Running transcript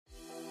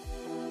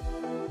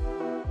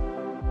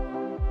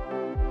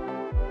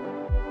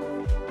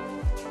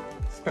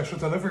Special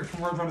delivery from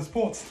Roadrunner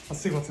Sports. Let's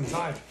see what's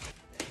inside.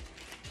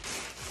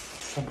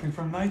 Something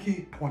from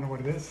Nike. I wonder what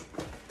it is.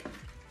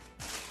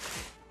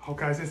 Oh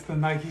guys, it's the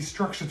Nike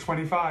Structure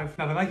 25.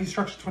 Now the Nike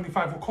Structure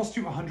 25 will cost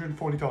you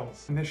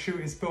 $140. And this shoe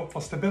is built for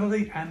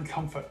stability and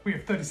comfort. We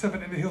have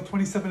 37 in the heel,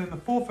 27 in the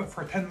forefoot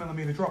for a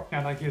 10mm drop.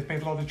 Now Nike has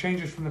made a lot of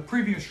changes from the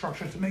previous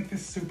Structure to make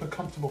this super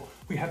comfortable.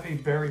 We have a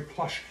very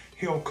plush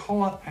heel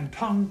collar and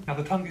tongue. Now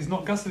the tongue is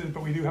not gusseted,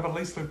 but we do have a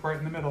lace loop right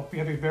in the middle. We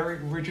have a very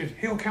rigid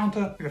heel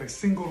counter. We've got a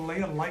single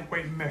layer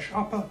lightweight mesh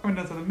upper. Going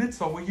down to the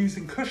midsole, we're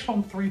using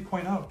Cushlon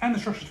 3.0. And the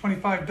Structure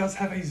 25 does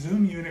have a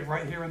zoom unit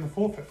right here in the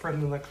forefoot for a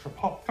little extra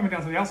pop. Coming down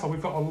to the outsole,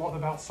 we've got a lot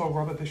of outsole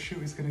rubber. This shoe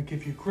is going to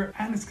give you grip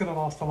and it's going to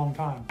last a long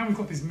time. And we've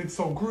got these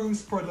midsole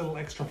grooves for a little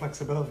extra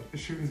flexibility.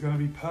 This shoe is going to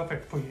be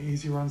perfect for your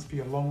easy runs, for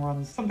your long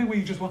runs, something where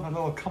you just want a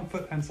little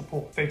comfort and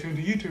support. Stay tuned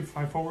to YouTube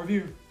for my full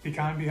review. Be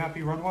kind, be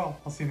happy, run well.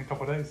 I'll see you in a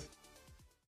couple of days.